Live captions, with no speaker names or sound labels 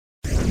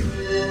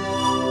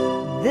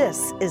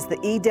This is the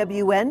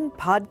EWN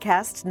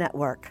Podcast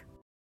Network.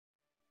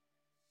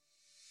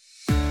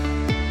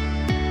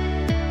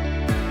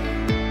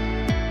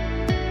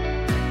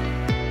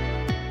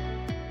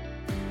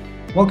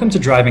 Welcome to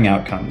Driving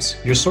Outcomes,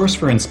 your source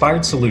for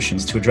inspired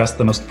solutions to address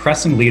the most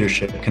pressing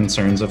leadership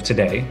concerns of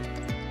today.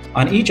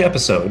 On each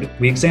episode,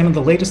 we examine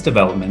the latest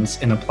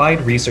developments in applied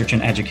research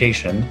and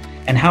education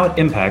and how it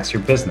impacts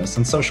your business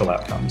and social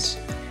outcomes.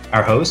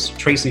 Our host,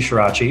 Tracy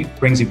Shirachi,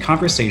 brings you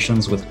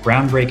conversations with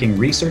groundbreaking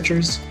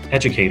researchers,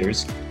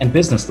 educators, and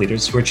business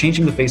leaders who are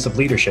changing the face of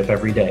leadership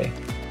every day.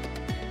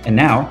 And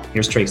now,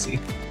 here's Tracy.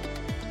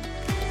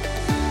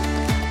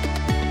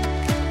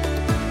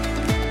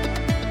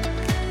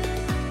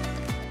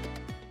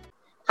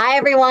 Hi,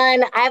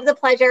 everyone. I have the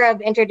pleasure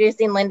of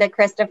introducing Linda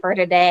Christopher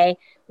today.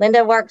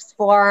 Linda works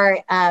for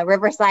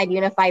Riverside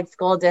Unified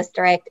School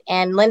District.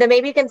 And Linda,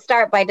 maybe you can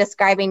start by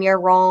describing your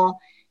role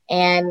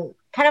and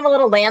kind of a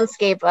little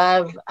landscape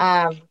of,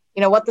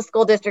 what the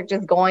school district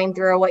is going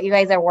through, what you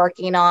guys are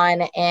working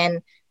on.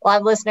 And a lot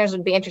of listeners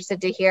would be interested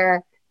to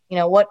hear,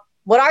 what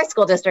our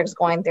school district's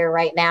going through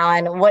right now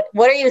and what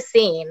are you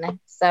seeing?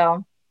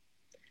 So.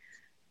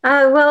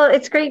 Well,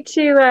 it's great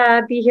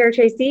to be here,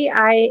 Tracy.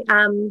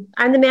 I'm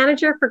the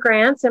manager for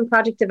grants and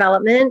project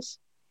development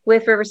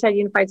with Riverside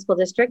Unified School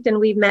District, and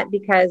we've met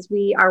because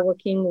we are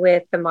working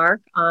with the MARC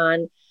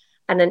on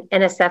an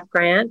NSF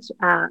grant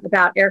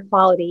about air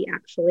quality,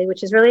 actually,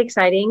 which is really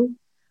exciting.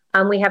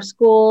 We have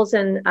schools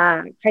and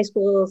high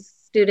school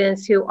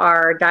students who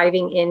are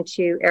diving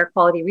into air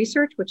quality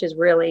research, which is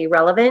really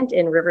relevant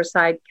in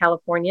Riverside,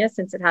 California,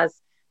 since it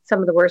has some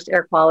of the worst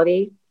air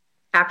quality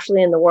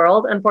actually in the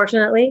world,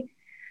 unfortunately.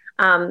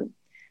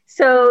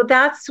 So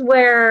that's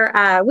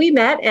where we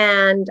met.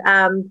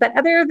 But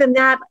other than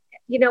that,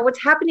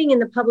 what's happening in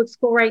the public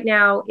school right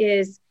now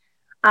is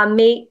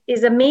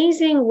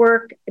amazing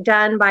work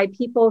done by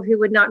people who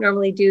would not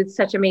normally do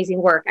such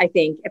amazing work, I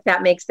think, if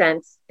that makes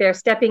sense. They're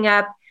stepping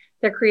up,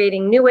 they're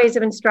creating new ways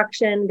of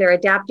instruction, they're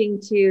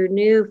adapting to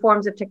new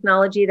forms of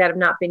technology that have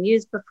not been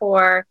used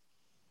before.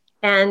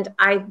 And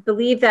I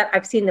believe that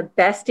I've seen the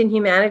best in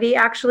humanity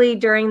actually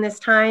during this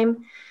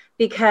time,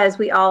 because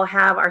we all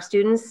have our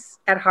students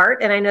at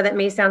heart. And I know that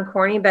may sound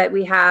corny, but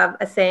we have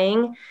a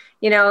saying,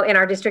 in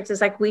our districts, it's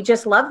like, we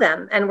just love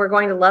them and we're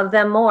going to love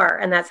them more.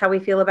 And that's how we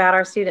feel about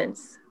our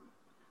students.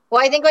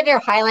 Well, I think what you're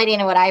highlighting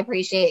and what I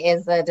appreciate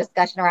is the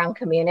discussion around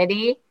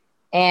community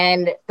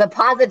and the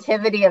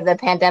positivity of the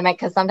pandemic,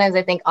 because sometimes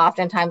I think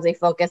oftentimes we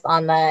focus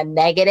on the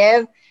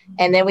negative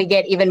and then we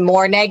get even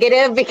more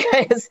negative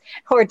because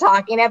we're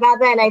talking about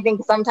that. And I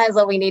think sometimes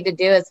what we need to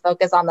do is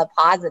focus on the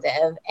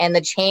positive and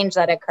the change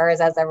that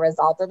occurs as a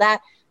result of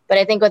that. But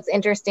I think what's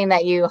interesting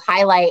that you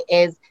highlight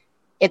is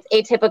it's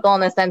atypical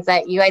in the sense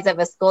that you guys have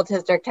a school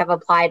district have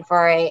applied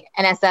for a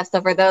NSF.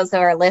 So for those who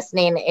are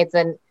listening, it's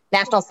a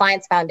National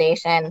Science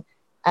Foundation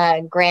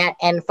grant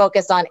and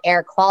focus on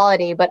air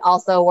quality, but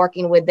also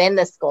working within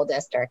the school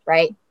district,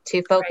 right?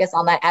 To focus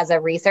on that as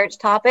a research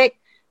topic,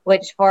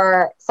 which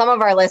for some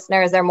of our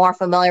listeners, they're more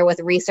familiar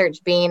with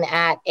research being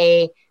at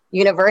a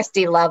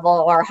university level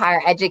or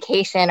higher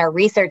education or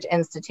research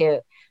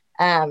institute.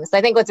 So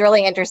I think what's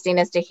really interesting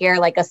is to hear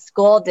like a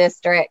school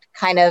district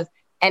kind of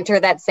enter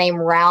that same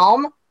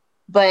realm,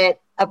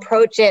 but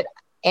approach it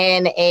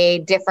in a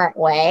different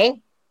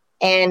way.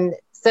 And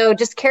so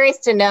just curious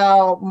to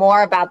know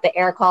more about the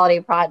air quality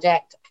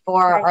project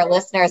for our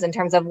listeners in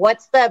terms of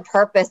what's the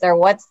purpose or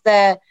what's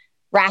the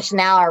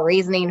rationale or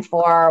reasoning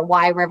for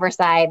why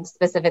Riverside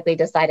specifically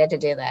decided to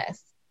do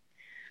this.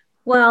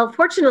 Well,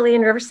 fortunately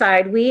in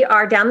Riverside, we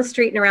are down the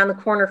street and around the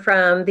corner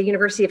from the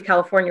University of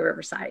California,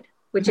 Riverside,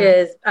 which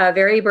is a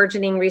very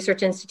burgeoning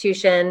research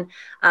institution.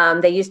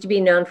 They used to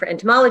be known for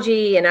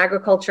entomology and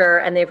agriculture,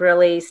 and they've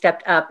really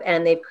stepped up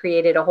and they've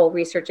created a whole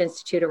research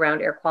institute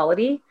around air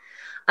quality.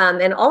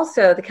 And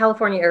also the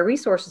California Air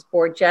Resources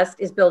Board just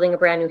is building a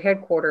brand new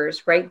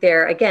headquarters right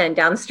there, again,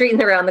 down the street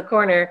and around the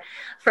corner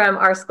from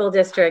our school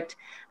district,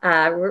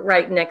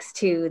 right next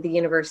to the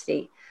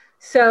university.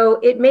 So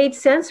it made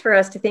sense for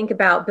us to think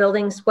about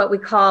building what we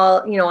call,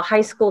 a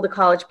high school to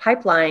college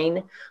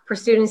pipeline for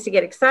students to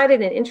get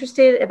excited and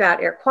interested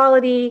about air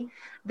quality,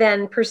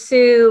 then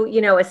pursue,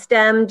 a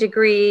STEM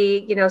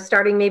degree,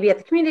 starting maybe at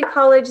the community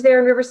college there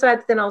in Riverside,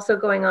 but then also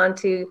going on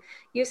to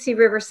UC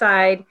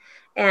Riverside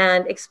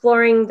and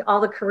exploring all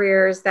the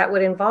careers that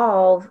would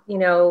involve,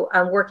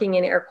 working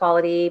in air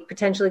quality,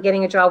 potentially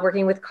getting a job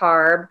working with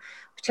CARB,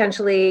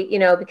 potentially,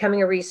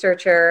 becoming a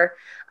researcher,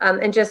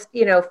 and just,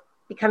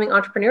 becoming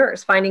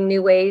entrepreneurs, finding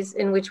new ways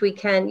in which we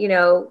can,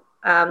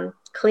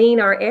 clean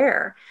our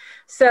air.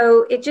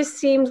 So it just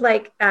seemed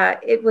like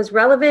it was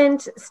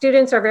relevant.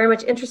 Students are very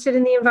much interested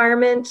in the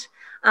environment.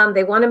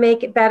 They want to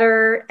make it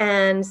better.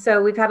 And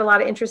so we've had a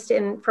lot of interest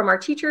from our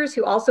teachers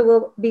who also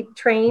will be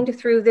trained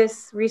through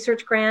this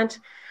research grant.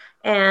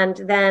 And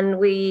then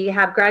we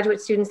have graduate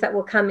students that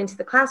will come into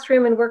the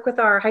classroom and work with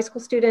our high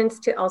school students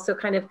to also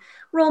kind of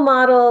role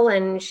model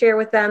and share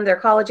with them their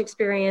college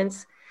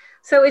experience.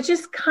 So it's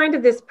just kind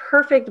of this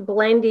perfect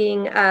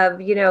blending of,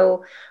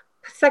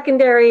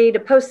 secondary to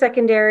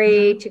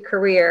post-secondary to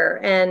career.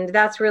 And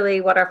that's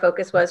really what our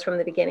focus was from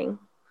the beginning.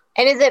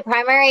 And is it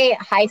primary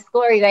high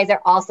school, or you guys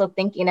are also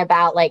thinking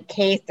about like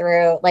K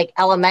through like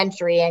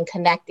elementary and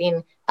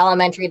connecting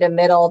elementary to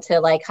middle to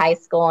like high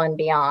school and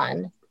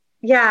beyond?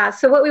 Yeah.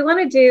 So what we want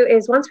to do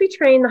is once we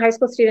train the high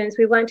school students,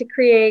 we want to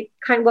create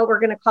kind of what we're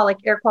going to call like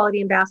air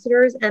quality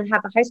ambassadors, and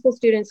have the high school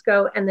students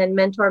go and then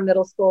mentor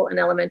middle school and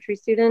elementary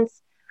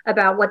students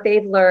about what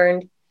they've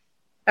learned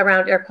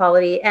around air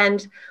quality.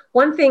 And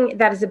one thing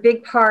that is a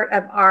big part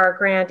of our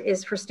grant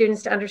is for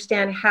students to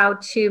understand how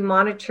to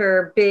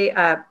monitor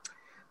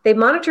they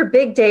monitor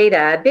big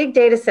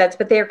data sets,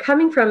 but they're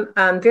coming from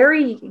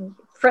very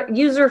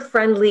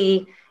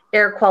user-friendly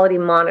air quality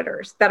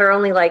monitors that are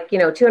only like,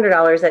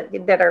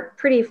 $200 that are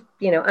pretty,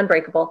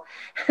 unbreakable.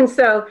 And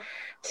so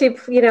to,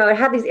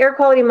 have these air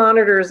quality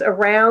monitors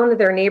around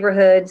their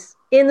neighborhoods,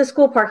 in the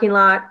school parking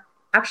lot,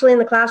 actually in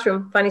the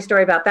classroom, funny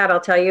story about that, I'll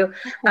tell you.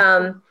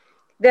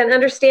 Then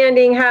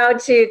understanding how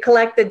to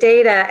collect the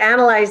data,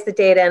 analyze the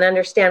data, and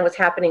understand what's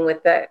happening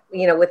with the,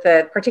 with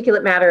the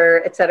particulate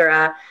matter, et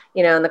cetera,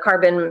 and the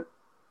carbon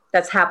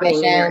that's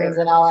happening. Emissions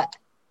and all that.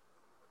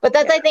 But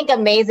that's, I think,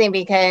 amazing,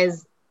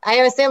 because I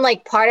assume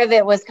like part of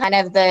it was kind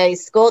of the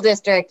school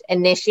district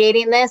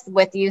initiating this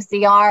with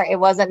UCR. It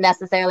wasn't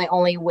necessarily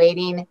only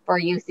waiting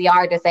for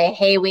UCR to say,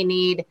 hey, we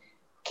need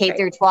K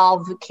through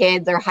 12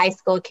 kids or high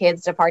school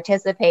kids to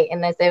participate in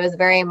this. It was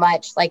very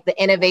much like the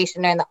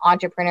innovation and the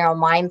entrepreneurial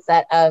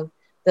mindset of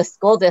the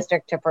school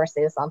district to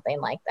pursue something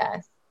like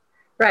this.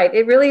 Right.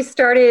 It really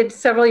started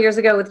several years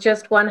ago with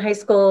just one high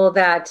school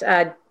that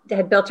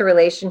had built a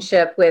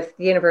relationship with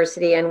the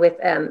university and with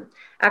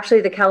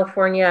actually the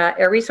California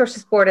Air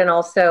Resources Board, and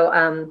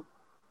also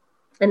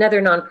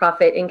another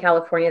nonprofit in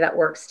California that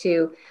works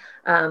to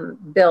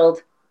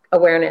build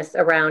awareness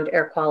around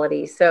air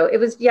quality. So it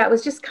was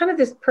just kind of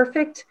this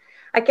perfect,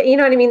 you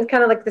know what I mean?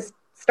 Kind of like the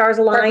stars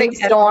aligned. Perfect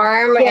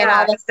storm, and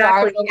all the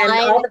stars aligned.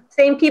 And all the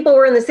same people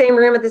were in the same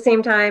room at the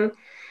same time.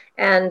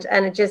 And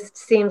it just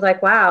seems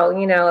like, wow,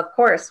 of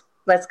course,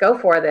 let's go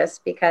for this,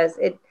 because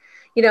it,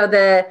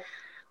 the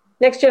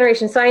next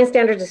generation science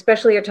standards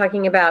especially are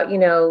talking about,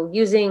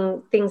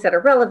 using things that are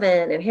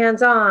relevant and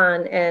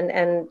hands-on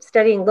and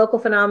studying local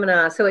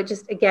phenomena. So it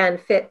just, again,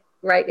 fit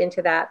right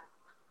into that.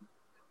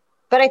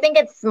 But I think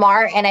it's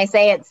smart, and I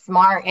say it's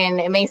smart, and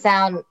it may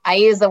sound, I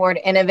use the word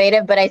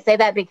innovative, but I say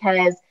that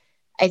because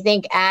I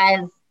think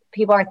as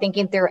people are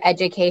thinking through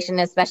education,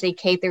 especially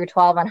K through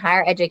 12 and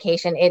higher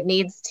education, it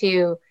needs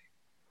to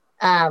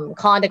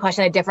call into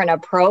question a different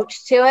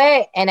approach to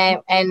it.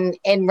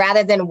 And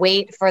rather than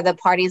wait for the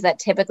parties that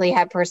typically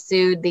have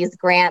pursued these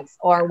grants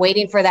or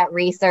waiting for that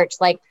research,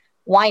 like,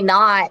 why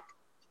not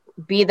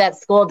be that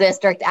school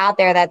district out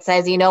there that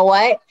says, you know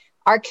what,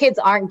 our kids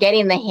aren't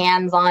getting the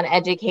hands-on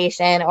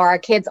education, or our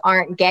kids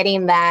aren't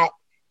getting that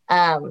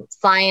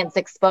science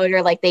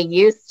exposure like they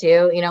used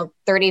to,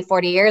 30,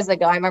 40 years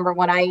ago. I remember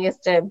when I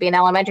used to be in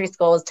elementary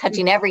school, I was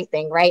touching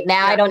everything. Right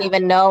now, I don't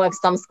even know if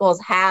some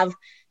schools have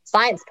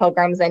science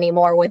programs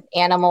anymore with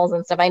animals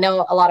and stuff. I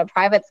know a lot of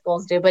private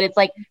schools do, but it's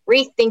like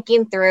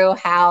rethinking through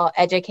how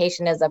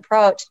education is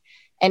approached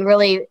and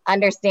really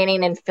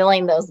understanding and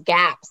filling those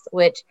gaps,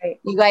 which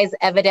you guys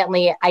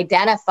evidently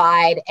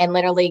identified and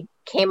literally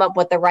came up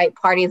with the right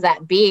parties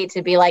at B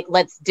to be like,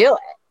 let's do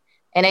it.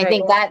 And I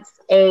think that's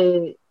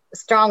a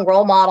strong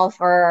role model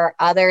for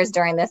others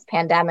during this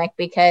pandemic,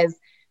 because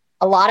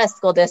a lot of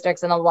school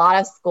districts and a lot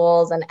of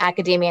schools and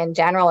academia in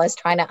general is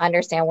trying to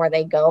understand where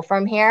they go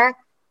from here.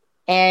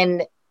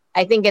 And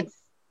I think it's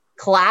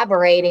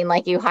collaborating,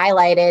 like you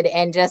highlighted,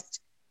 and just,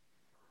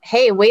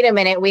 hey, wait a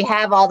minute, we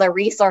have all the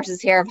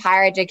resources here of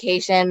higher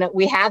education.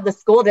 We have the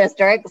school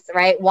districts,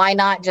 right? Why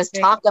not just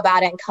talk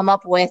about it and come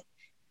up with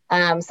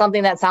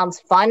something that sounds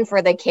fun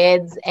for the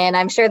kids? And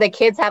I'm sure the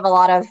kids have a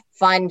lot of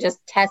fun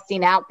just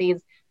testing out these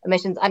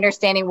emissions,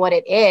 understanding what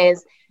it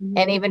is,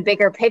 and even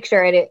bigger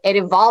picture, it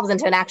evolves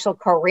into an actual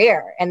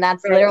career. And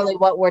that's literally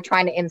what we're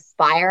trying to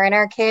inspire in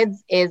our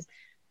kids is,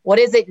 what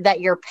is it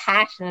that you're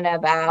passionate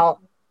about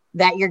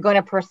that you're going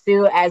to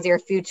pursue as your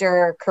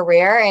future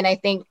career? And I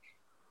think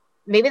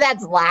maybe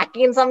that's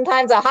lacking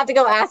sometimes. I'll have to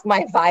go ask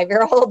my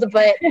 5-year-old,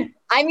 but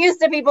I'm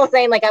used to people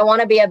saying like, I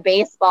want to be a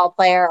baseball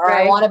player, or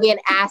I want to be an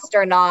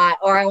astronaut,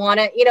 or I want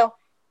to,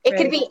 it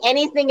could be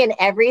anything and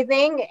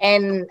everything.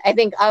 And I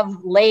think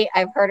of late,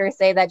 I've heard her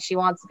say that she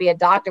wants to be a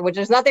doctor, which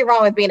there's nothing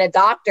wrong with being a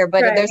doctor,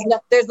 but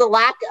there's a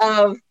lack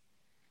of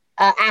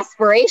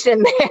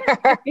aspiration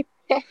there.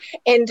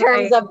 In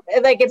terms of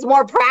like, it's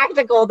more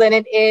practical than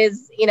it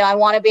is, I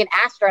want to be an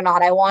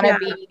astronaut. I want to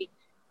be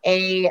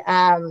a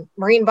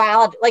marine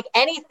biologist, like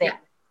anything,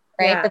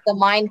 that the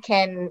mind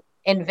can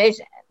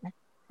envision.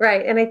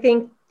 Right. And I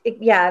think,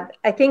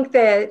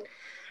 that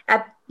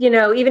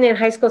even in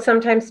high school,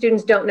 sometimes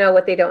students don't know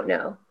what they don't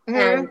know.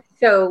 And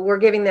so we're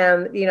giving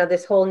them,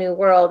 this whole new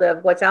world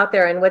of what's out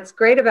there. And what's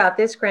great about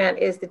this grant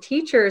is the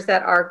teachers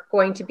that are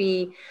going to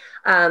be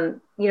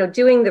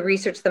doing the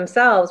research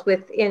themselves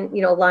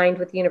aligned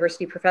with the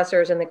university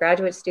professors and the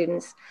graduate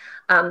students,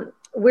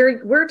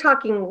 we're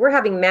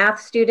having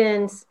math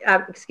students,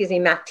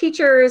 math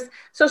teachers,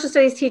 social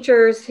studies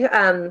teachers,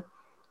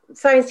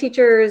 science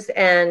teachers,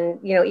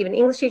 and even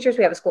English teachers.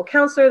 We have a school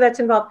counselor that's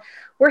involved.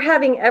 We're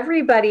having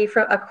everybody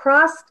from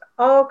across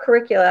all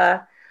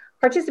curricula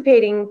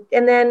participating,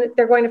 and then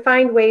they're going to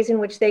find ways in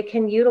which they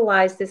can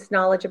utilize this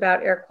knowledge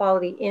about air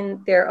quality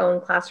in their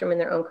own classroom, in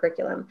their own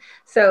curriculum.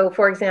 So,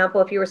 for example,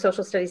 if you were a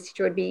social studies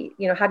teacher, it would be,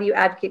 how do you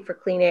advocate for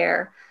clean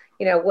air?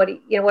 What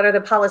are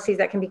the policies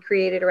that can be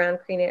created around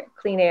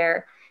clean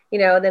air?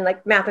 Then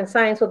like math and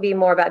science will be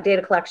more about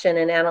data collection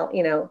and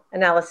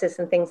analysis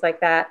and things like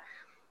that.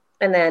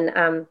 And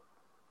then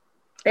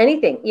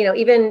anything,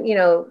 even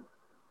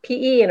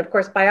PE and of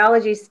course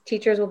biology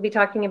teachers will be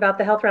talking about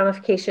the health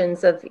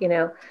ramifications of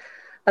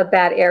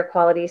bad air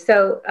quality.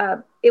 So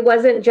it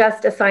wasn't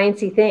just a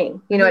sciencey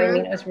thing, you know what I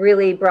mean? It was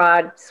really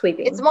broad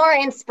sweeping. It's more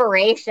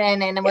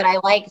inspiration. And what I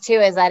like too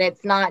is that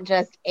it's not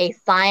just a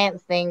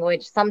science thing,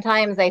 which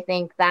sometimes I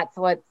think that's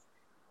what's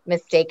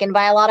mistaken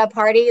by a lot of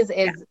parties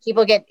is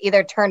people get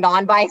either turned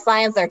on by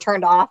science or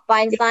turned off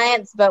by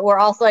science, but we're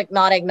also like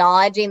not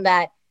acknowledging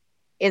that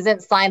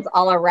isn't science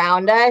all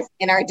around us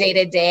in our day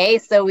to day.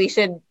 So we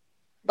should,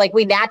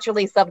 we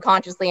naturally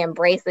subconsciously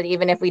embrace it,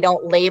 even if we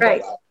don't label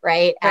it,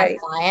 right, as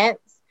science.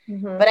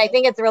 Mm-hmm. But I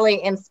think it's really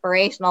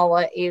inspirational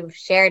what you've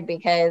shared,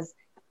 because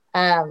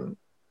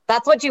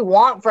that's what you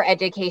want for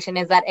education,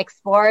 is that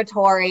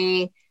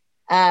exploratory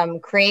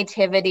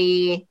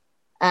creativity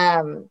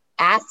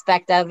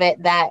aspect of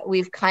it that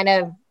we've kind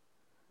of,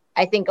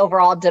 I think,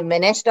 overall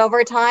diminished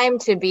over time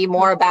to be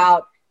more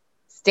about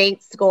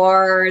state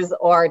scores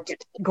or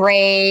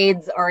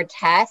grades or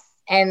tests.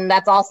 And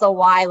that's also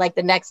why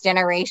the next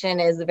generation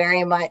is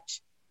very much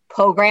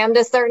programmed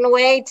a certain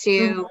way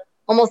to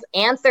almost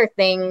answer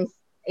things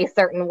a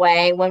certain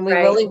way, when we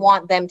really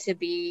want them to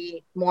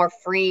be more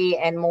free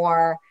and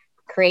more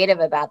creative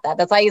about that.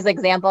 That's why I use the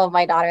example of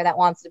my daughter that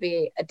wants to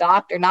be a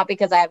doctor, not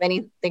because I have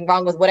anything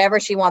wrong with whatever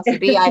she wants to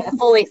be. I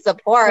fully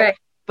support,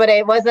 but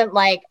it wasn't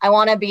like I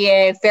want to be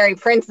a fairy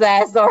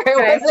princess, or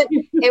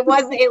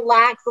it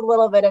lacks a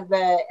little bit of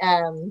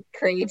the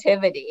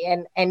creativity.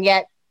 And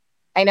yet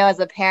I know as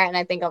a parent, and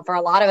I think for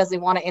a lot of us, we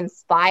want to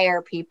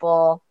inspire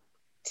people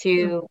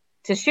to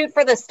shoot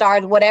for the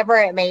stars, whatever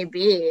it may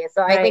be.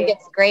 So I think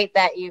it's great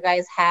that you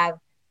guys have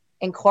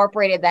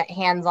incorporated that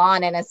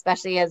hands-on, and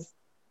especially as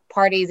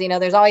parties,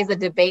 there's always a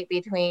debate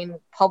between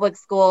public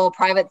school,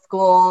 private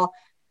school,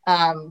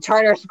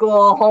 charter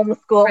school,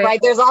 homeschool, right?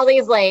 There's all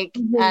these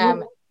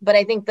but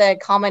I think the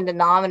common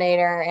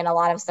denominator in a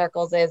lot of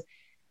circles is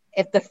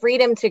if the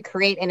freedom to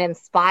create and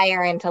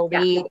inspire and to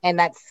lead and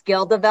that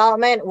skill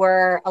development,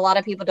 where a lot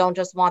of people don't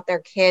just want their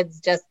kids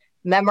just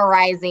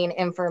memorizing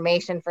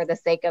information for the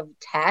sake of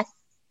tests,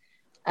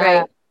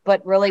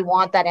 but really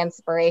want that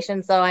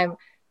inspiration. So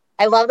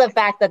I love the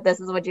fact that this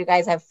is what you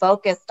guys have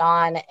focused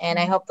on, and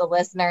I hope the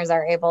listeners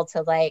are able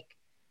to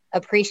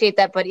appreciate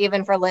that. But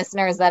even for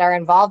listeners that are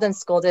involved in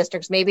school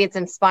districts, maybe it's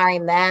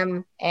inspiring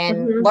them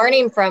and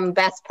learning from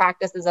best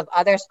practices of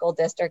other school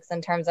districts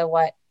in terms of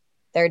what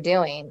they're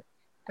doing.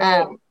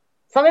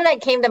 Something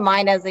that came to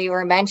mind as you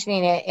were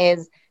mentioning it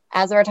is,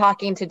 as we're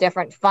talking to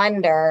different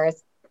funders,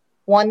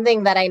 one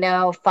thing that I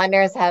know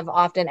funders have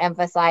often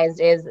emphasized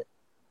is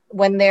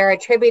when they're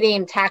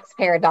attributing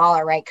taxpayer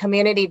dollar,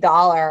 community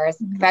dollars,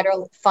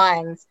 federal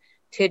funds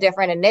to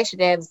different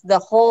initiatives, the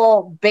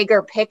whole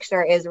bigger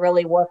picture is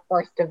really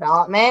workforce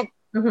development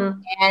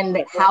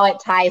and how it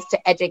ties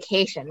to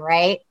education,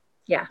 right?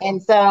 Yeah.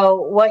 And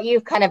so what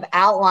you've kind of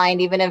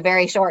outlined, even in a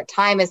very short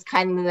time, is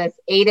kind of this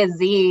A to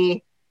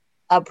Z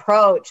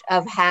approach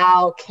of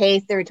how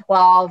K through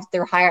 12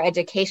 through higher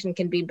education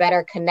can be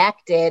better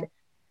connected,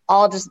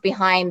 all just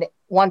behind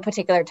one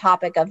particular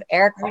topic of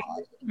air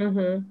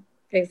quality.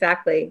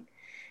 Exactly.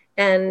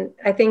 And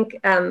I think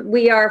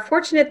we are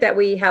fortunate that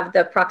we have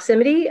the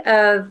proximity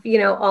of,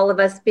 all of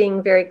us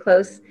being very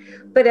close,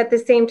 but at the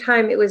same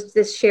time, it was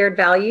this shared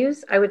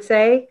values, I would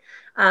say,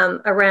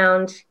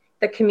 around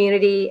the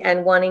community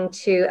and wanting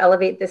to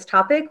elevate this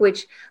topic,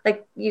 which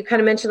you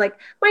kind of mentioned,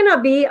 might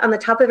not be on the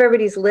top of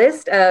everybody's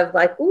list of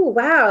oh,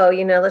 wow,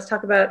 let's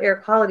talk about air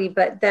quality,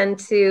 but then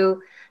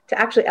to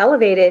actually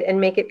elevate it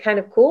and make it kind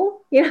of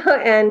cool,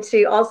 and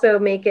to also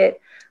make it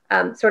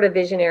sort of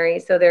visionary.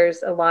 So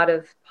there's a lot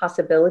of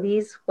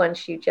possibilities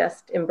once you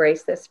just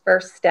embrace this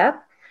first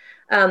step.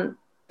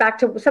 Back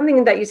to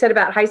something that you said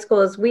about high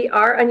school is we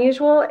are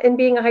unusual in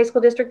being a high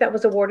school district that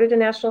was awarded a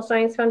National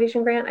Science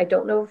Foundation grant. I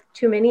don't know of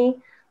too many.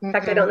 In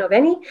fact, I don't know of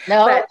any.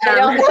 No, but, I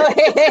don't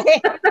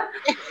know.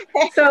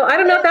 So I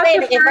don't know if that's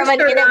the first from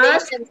an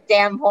innovation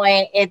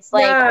standpoint, it's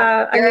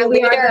you're a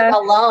leader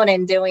alone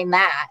in doing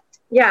that.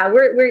 Yeah,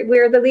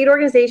 we're the lead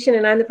organization,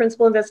 and I'm the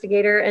principal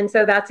investigator, and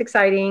so that's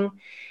exciting.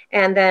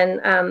 And then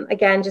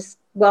again, just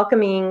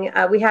welcoming.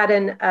 We had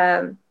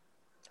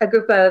a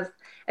group of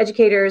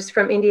educators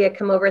from India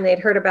come over, and they'd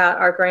heard about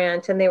our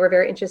grant, and they were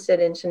very interested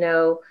in to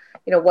know,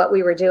 what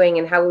we were doing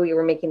and how we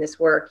were making this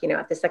work,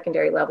 at the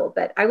secondary level.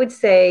 But I would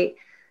say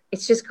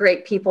it's just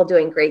great people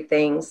doing great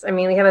things. I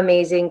mean, we have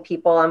amazing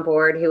people on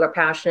board who are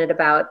passionate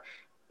about,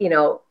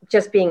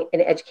 just being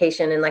in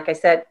education. And like I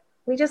said,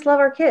 we just love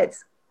our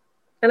kids.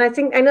 And I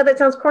know that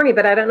sounds corny,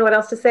 but I don't know what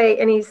else to say.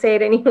 And you say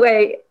it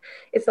anyway.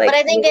 It's like, but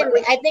I think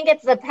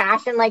it's the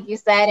passion, like you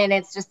said, and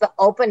it's just the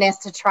openness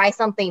to try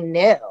something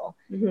new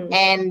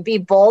and be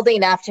bold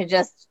enough to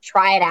just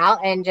try it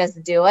out and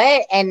just do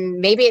it. And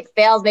maybe it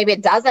fails, maybe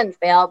it doesn't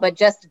fail, but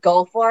just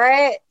go for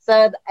it.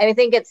 So I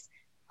think it's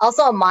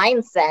also a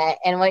mindset.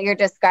 And what you're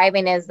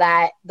describing is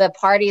that the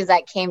parties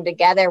that came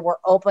together were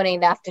open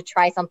enough to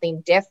try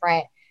something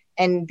different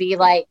and be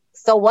like,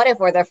 so what if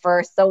we're the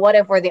first? So what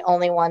if we're the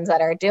only ones that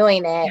are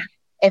doing it? Yeah.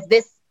 If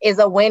this is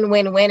a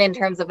win-win-win in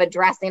terms of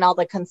addressing all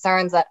the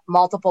concerns that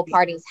multiple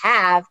parties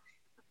have,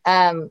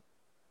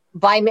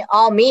 by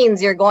all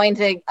means, you're going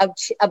to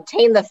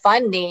obtain the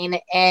funding.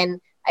 And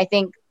I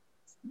think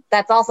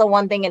that's also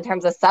one thing in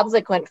terms of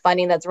subsequent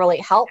funding that's really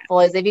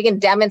helpful is if you can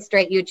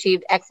demonstrate you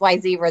achieved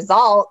XYZ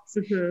results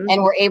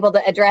and we're able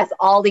to address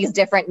all these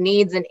different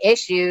needs and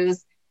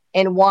issues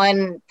in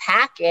one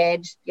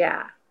package.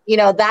 Yeah.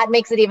 That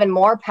makes it even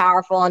more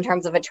powerful in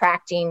terms of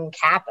attracting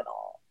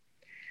capital.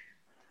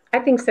 I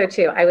think so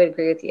too. I would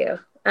agree with you.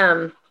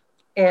 And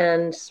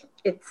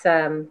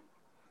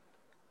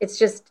it's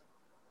just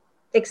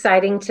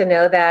exciting to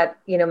know that,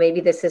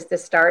 maybe this is the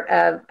start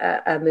of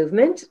a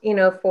movement,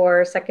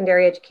 for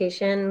secondary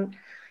education.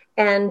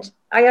 And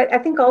I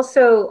think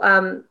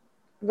also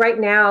right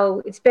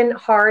now it's been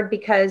hard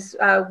because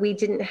we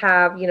didn't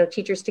have,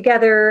 teachers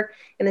together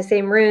in the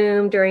same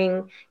room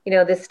during,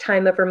 this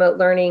time of remote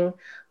learning.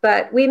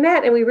 But we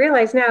met and we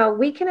realized now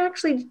we can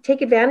actually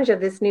take advantage of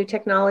this new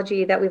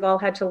technology that we've all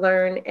had to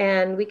learn,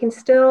 and we can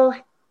still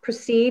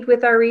proceed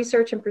with our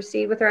research and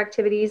proceed with our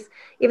activities,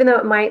 even though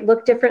it might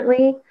look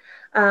differently.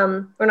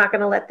 We're not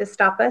going to let this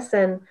stop us,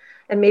 and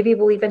maybe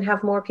we'll even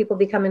have more people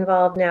become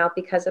involved now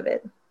because of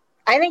it.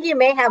 I think you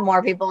may have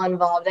more people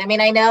involved. I mean,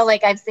 I know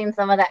I've seen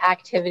some of the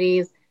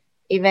activities,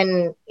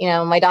 even,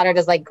 my daughter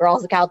does Girl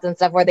Scouts and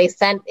stuff where they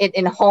sent it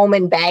in home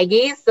in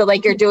baggies. So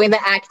you're doing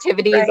the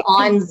activities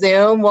on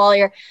Zoom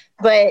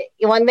but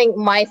one thing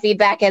my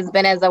feedback has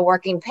been as a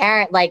working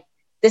parent,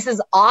 this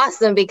is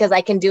awesome because I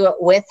can do it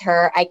with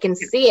her. I can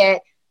see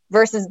it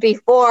versus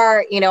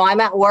before, I'm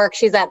at work,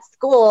 she's at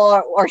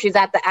school or she's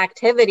at the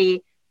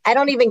activity. I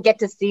don't even get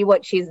to see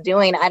what she's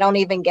doing. I don't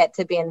even get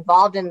to be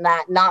involved in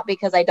that, not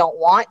because I don't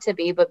want to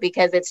be, but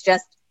because it's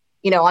just,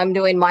 I'm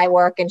doing my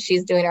work and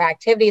she's doing her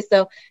activities.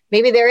 So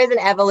maybe there is an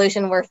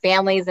evolution where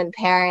families and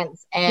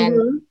parents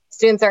and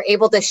students are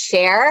able to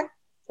share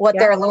what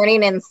they're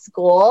learning in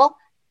school,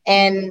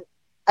 and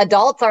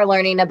adults are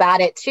learning about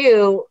it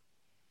too,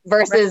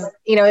 versus,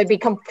 it'd be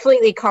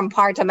completely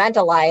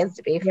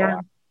compartmentalized before.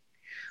 Yeah.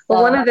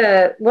 Well, one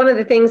of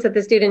the things that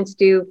the students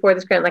do for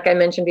this grant, like I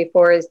mentioned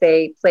before, is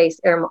they place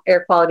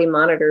air quality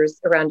monitors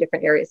around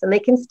different areas, and they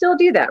can still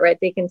do that, right?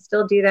 They can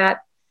still do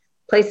that,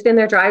 place it in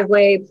their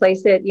driveway,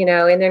 place it, in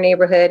their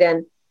neighborhood.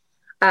 And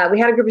we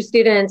had a group of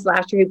students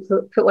last year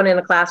who put one in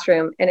a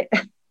classroom, and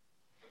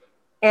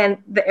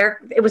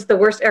it was the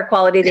worst air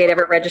quality they'd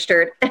ever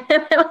registered. And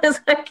it was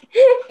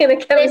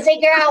did they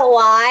figure out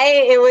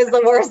why it was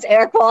the worst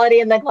air quality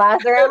in the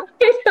classroom?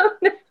 I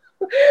don't know.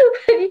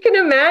 You can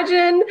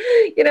imagine,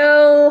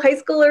 high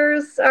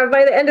schoolers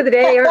by the end of the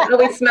day aren't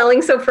always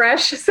smelling so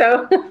fresh.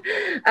 So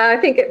I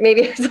think it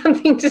maybe has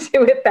something to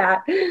do with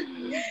that.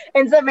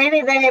 And so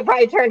maybe they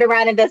probably turned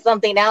around into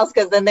something else,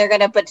 because then they're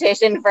going to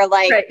petition for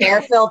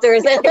air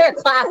filters in their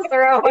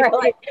classroom.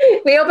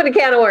 We opened a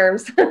can of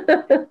worms.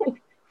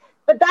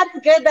 But that's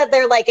good that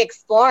they're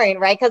exploring,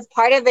 right? Because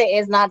part of it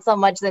is not so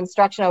much the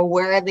instruction of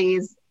where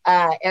these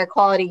air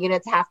quality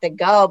units have to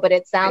go, but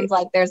it sounds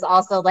like there's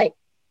also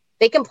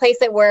they can place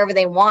it wherever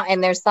they want,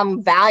 and there's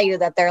some value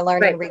that they're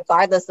learning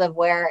regardless of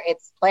where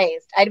it's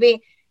placed. I'd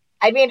be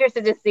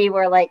interested to see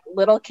where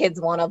little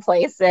kids want to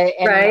place it,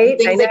 and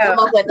things they come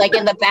up with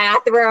in the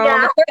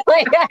bathroom.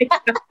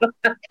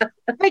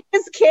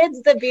 Because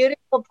kids, the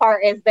beautiful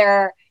part is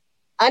they're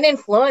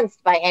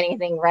uninfluenced by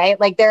anything, right?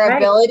 Their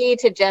ability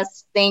to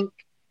just think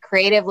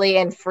creatively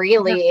and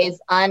freely is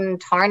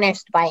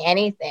untarnished by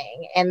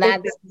anything, and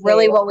that's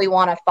really what we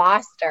want to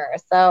foster.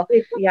 So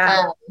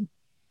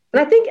and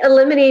I think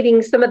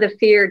eliminating some of the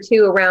fear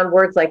too around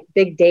words like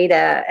big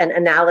data and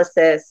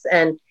analysis,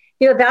 and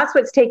that's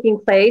what's taking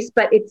place,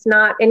 but it's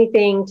not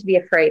anything to be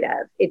afraid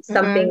of. It's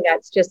something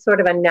that's just sort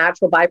of a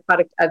natural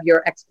byproduct of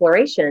your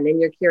exploration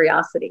and your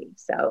curiosity.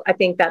 So I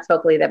think that's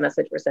hopefully the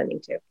message we're sending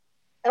too.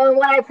 And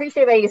what I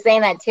appreciate about you saying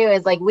that too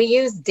is we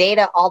use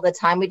data all the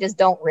time. We just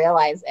don't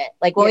realize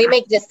it. When we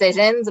make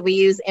decisions, we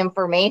use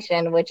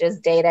information, which is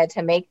data,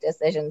 to make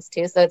decisions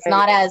too. So it's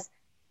not as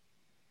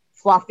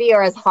fluffy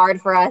or as hard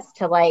for us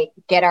to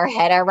get our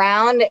head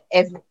around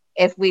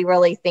if we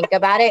really think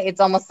about it.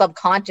 It's almost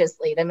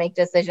subconsciously to make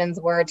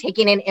decisions. We're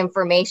taking in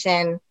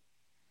information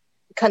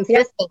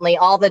consistently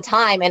all the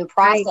time and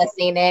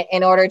processing it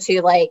in order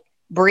to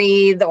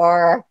breathe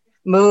or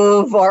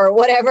move or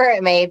whatever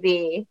it may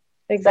be.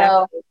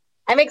 Exactly.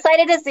 I'm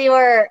excited to see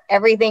where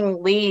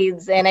everything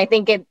leads. And I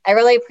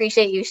really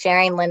appreciate you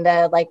sharing,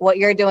 Linda, like what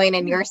you're doing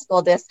in your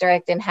school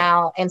district and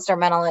how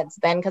instrumental it's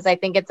been, because I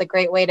think it's a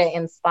great way to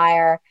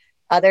inspire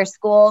other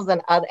schools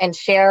and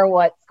share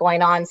what's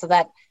going on so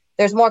that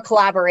there's more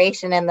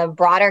collaboration and the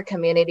broader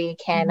community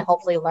can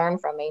hopefully learn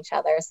from each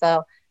other.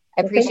 So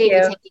I appreciate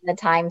you taking the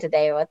time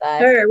today with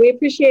us. Sure. We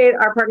appreciate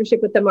our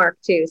partnership with the Mark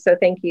too. So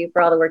thank you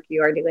for all the work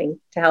you are doing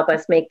to help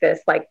us make this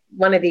like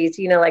one of these,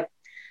 like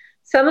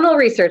seminal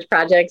research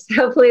projects.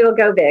 Hopefully it will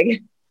go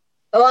big.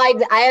 Well,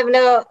 I have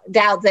no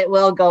doubts it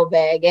will go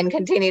big and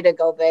continue to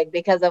go big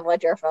because of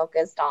what you're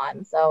focused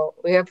on. So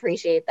we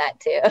appreciate that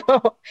too.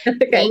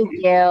 Okay. Thank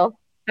you.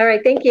 All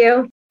right. Thank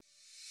you.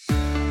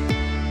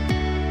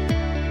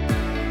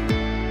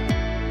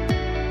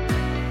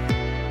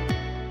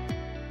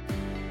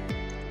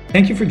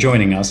 Thank you for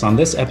joining us on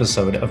this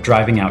episode of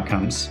Driving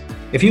Outcomes.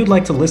 If you'd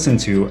like to listen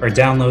to or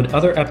download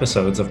other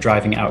episodes of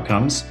Driving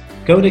Outcomes,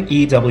 go to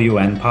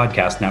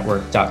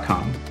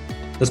ewnpodcastnetwork.com.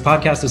 This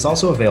podcast is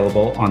also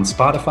available on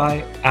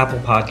Spotify, Apple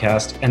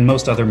Podcast, and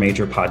most other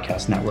major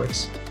podcast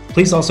networks.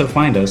 Please also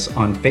find us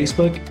on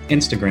Facebook,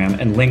 Instagram,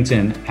 and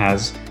LinkedIn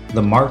as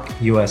The Mark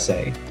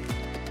USA.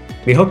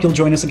 We hope you'll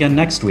join us again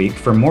next week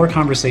for more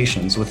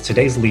conversations with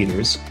today's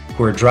leaders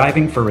who are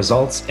driving for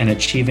results and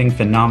achieving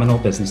phenomenal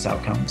business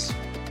outcomes.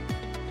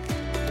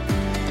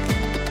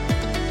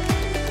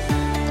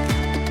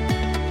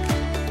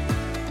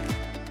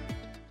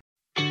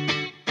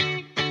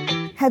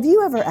 Have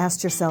you ever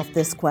asked yourself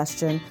this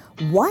question?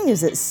 Why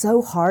is it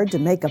so hard to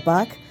make a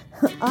buck?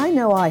 I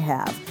know I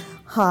have.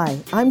 Hi,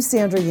 I'm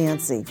Sandra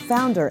Yancey,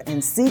 founder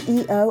and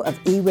CEO of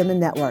eWomen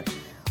Network.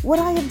 What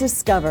I have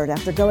discovered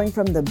after going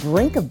from the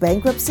brink of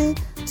bankruptcy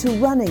to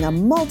running a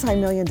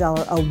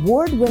multi-million-dollar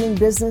award-winning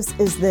business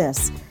is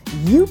this.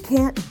 You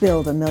can't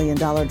build $1 million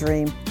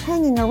dream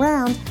hanging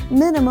around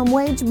minimum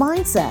wage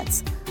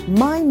mindsets.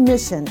 My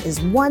mission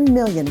is 1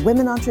 million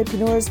women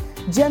entrepreneurs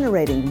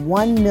generating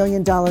 $1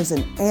 million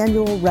in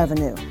annual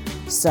revenue.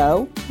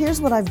 So here's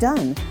what I've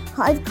done.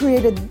 I've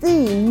created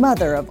the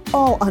mother of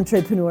all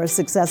entrepreneur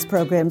success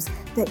programs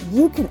that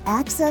you can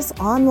access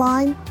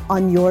online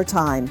on your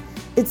time.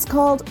 It's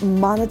called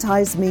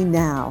Monetize Me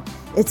Now.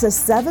 It's a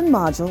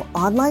 7-module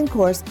online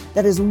course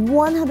that is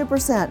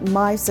 100%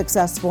 my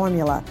success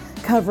formula,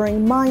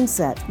 covering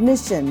mindset,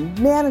 mission,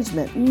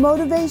 management,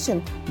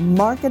 motivation,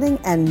 marketing,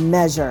 and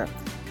measure.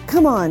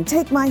 Come on,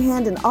 take my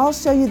hand and I'll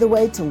show you the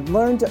way to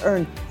learn to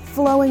earn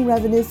flowing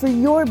revenue for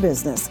your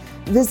business.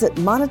 Visit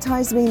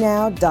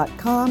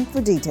monetizemenow.com for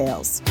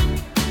details.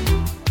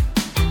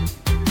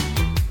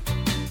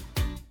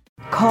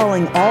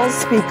 Calling all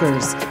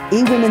speakers,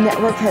 eWomen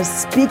Network has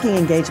speaking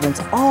engagements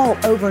all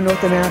over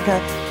North America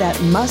that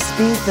must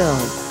be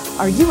filled.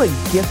 Are you a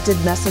gifted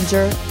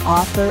messenger,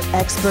 author,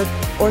 expert,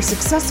 or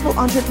successful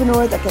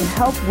entrepreneur that can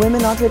help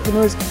women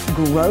entrepreneurs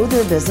grow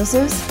their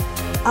businesses?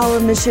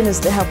 Our mission is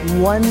to help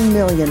 1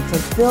 million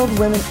fulfilled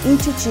women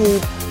each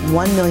achieve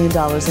 $1 million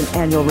in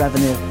annual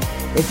revenue.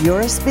 If you're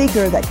a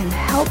speaker that can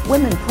help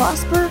women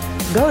prosper,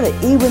 go to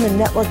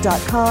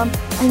eWomenNetwork.com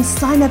and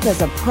sign up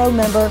as a pro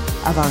member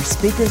of our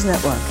Speakers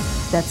Network.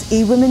 That's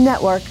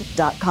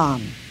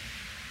eWomenNetwork.com.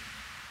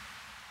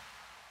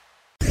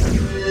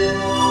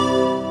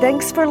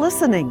 Thanks for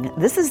listening.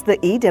 This is the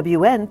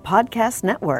EWN Podcast Network.